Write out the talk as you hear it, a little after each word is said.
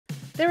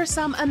There are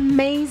some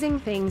amazing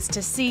things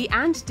to see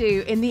and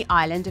do in the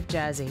island of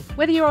Jersey.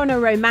 Whether you're on a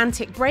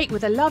romantic break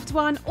with a loved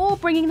one or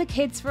bringing the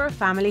kids for a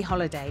family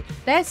holiday,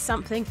 there's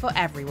something for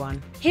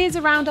everyone. Here's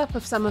a roundup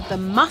of some of the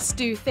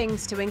must-do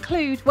things to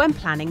include when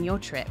planning your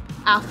trip.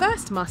 Our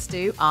first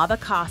must-do are the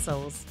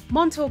castles.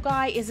 Mont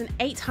Orgueil is an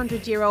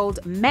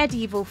 800-year-old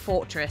medieval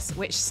fortress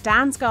which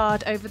stands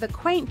guard over the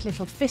quaint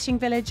little fishing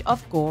village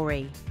of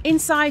Gorey.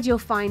 Inside you'll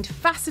find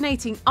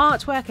fascinating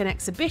artwork and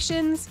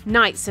exhibitions,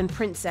 knights and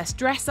princess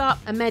dress-up,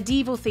 a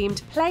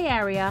medieval-themed play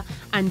area,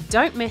 and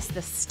don't miss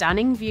the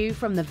stunning view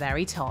from the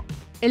very top.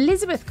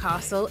 Elizabeth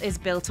Castle is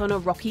built on a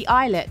rocky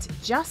islet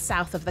just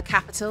south of the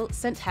capital,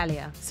 St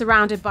Helier.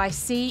 Surrounded by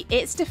sea,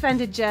 it's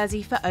defended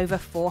Jersey for over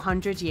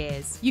 400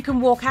 years. You can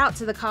walk out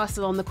to the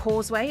castle on the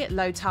causeway at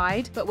low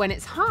tide, but when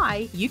it's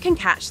high, you can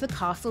catch the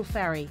castle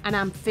ferry, an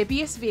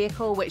amphibious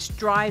vehicle which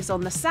drives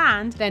on the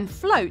sand, then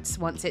floats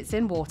once it's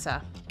in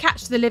water.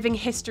 Catch the living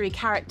history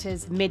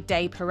characters'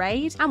 midday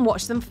parade and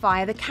watch them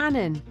fire the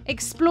cannon.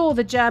 Explore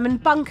the German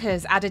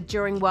bunkers added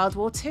during World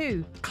War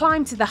II.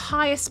 Climb to the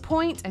highest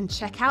point and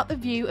check out the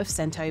view of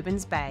St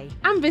Aubin's Bay.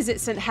 And visit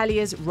St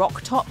Helier's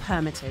rocktop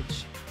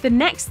hermitage. The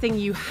next thing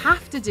you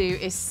have to do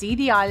is see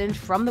the island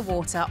from the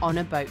water on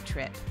a boat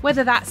trip.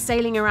 Whether that's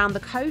sailing around the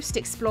coast,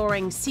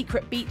 exploring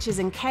secret beaches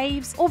and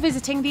caves, or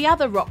visiting the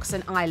other rocks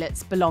and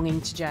islets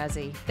belonging to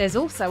Jersey. There's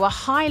also a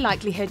high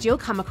likelihood you'll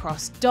come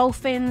across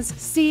dolphins,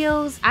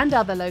 seals, and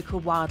other local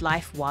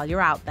wildlife while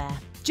you're out there.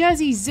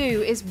 Jersey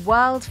Zoo is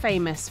world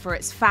famous for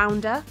its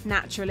founder,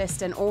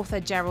 naturalist and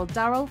author Gerald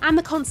Durrell, and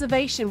the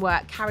conservation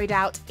work carried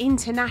out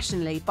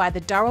internationally by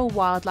the Durrell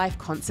Wildlife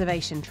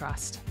Conservation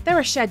Trust. There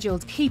are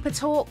scheduled keeper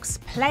talks,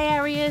 play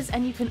areas,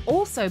 and you can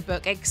also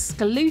book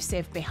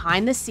exclusive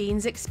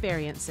behind-the-scenes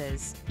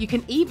experiences. You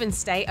can even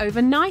stay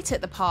overnight at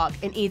the park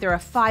in either a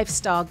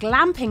 5-star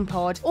glamping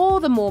pod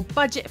or the more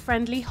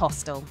budget-friendly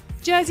hostel.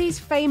 Jersey's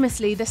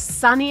famously the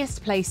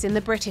sunniest place in the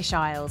British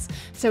Isles,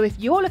 so if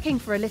you're looking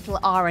for a little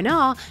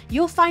R&R,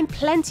 you'll find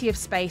plenty of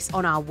space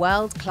on our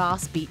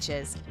world-class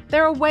beaches.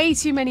 There are way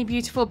too many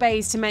beautiful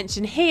bays to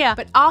mention here,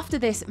 but after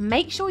this,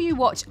 make sure you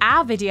watch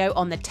our video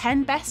on the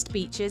 10 best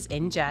beaches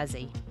in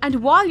Jersey. And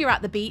while you're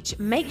at the beach,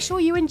 make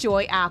sure you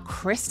enjoy our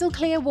crystal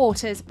clear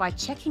waters by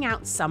checking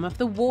out some of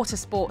the water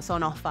sports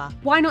on offer.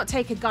 Why not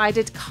take a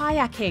guided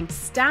kayaking,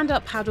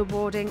 stand-up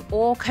paddleboarding,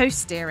 or coast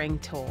steering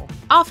tour?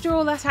 After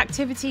all that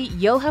activity,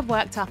 you'll have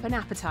worked up an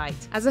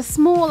appetite. As a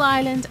small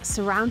island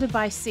surrounded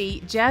by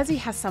sea, Jersey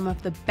has some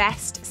of the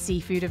best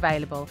seafood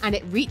available, and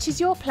it reaches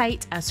your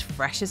plate as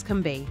fresh as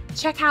can be.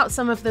 Check out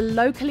some of the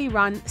locally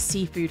run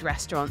seafood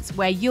restaurants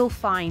where you'll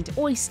find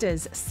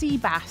oysters, sea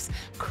bass,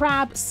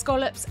 crab,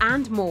 scallops,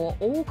 and more,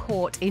 all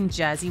caught in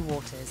Jersey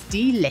waters.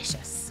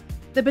 Delicious!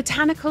 The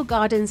botanical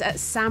gardens at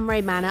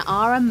Samray Manor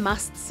are a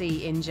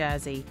must-see in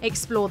Jersey.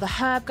 Explore the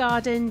herb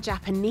garden,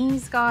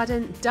 Japanese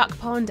garden, duck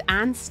pond,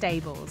 and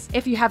stables.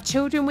 If you have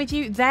children with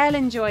you, they'll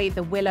enjoy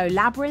the Willow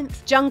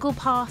Labyrinth, jungle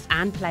path,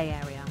 and play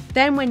area.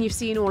 Then when you've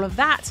seen all of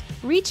that,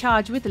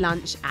 recharge with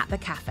lunch at the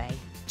cafe.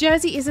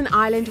 Jersey is an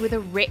island with a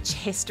rich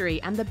history,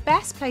 and the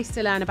best place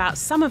to learn about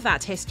some of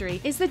that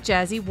history is the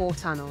Jersey War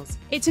Tunnels.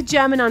 It's a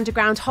German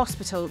underground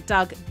hospital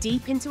dug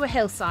deep into a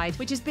hillside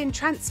which has been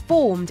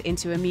transformed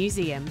into a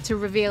museum to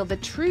reveal the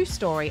true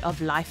story of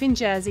life in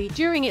Jersey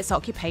during its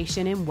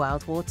occupation in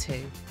World War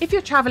II. If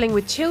you're traveling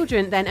with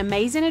children, then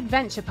Amazing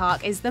Adventure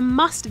Park is the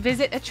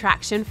must-visit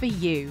attraction for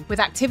you, with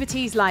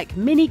activities like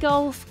mini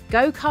golf,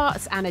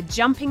 go-karts and a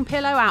jumping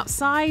pillow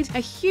outside, a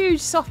huge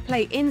soft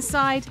play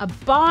inside, a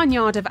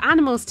barnyard of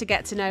animals to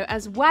get to know,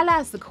 as well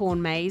as the corn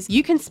maze.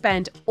 You can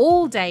spend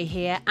all day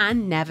here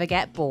and never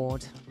get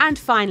bored. And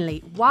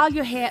finally, while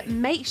you're here,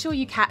 make sure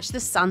you catch the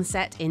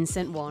sunset in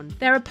St Juan.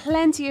 There are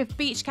plenty of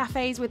beach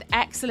cafes with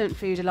excellent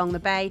food along the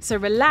bay, so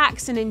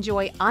relax and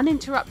enjoy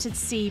uninterrupted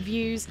sea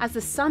views as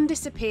the sun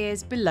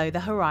disappears below the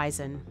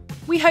horizon.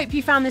 We hope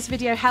you found this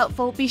video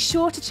helpful. Be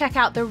sure to check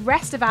out the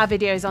rest of our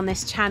videos on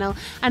this channel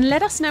and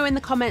let us know in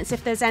the comments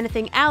if there's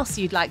anything else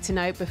you'd like to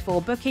know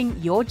before booking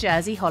your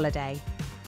Jersey holiday.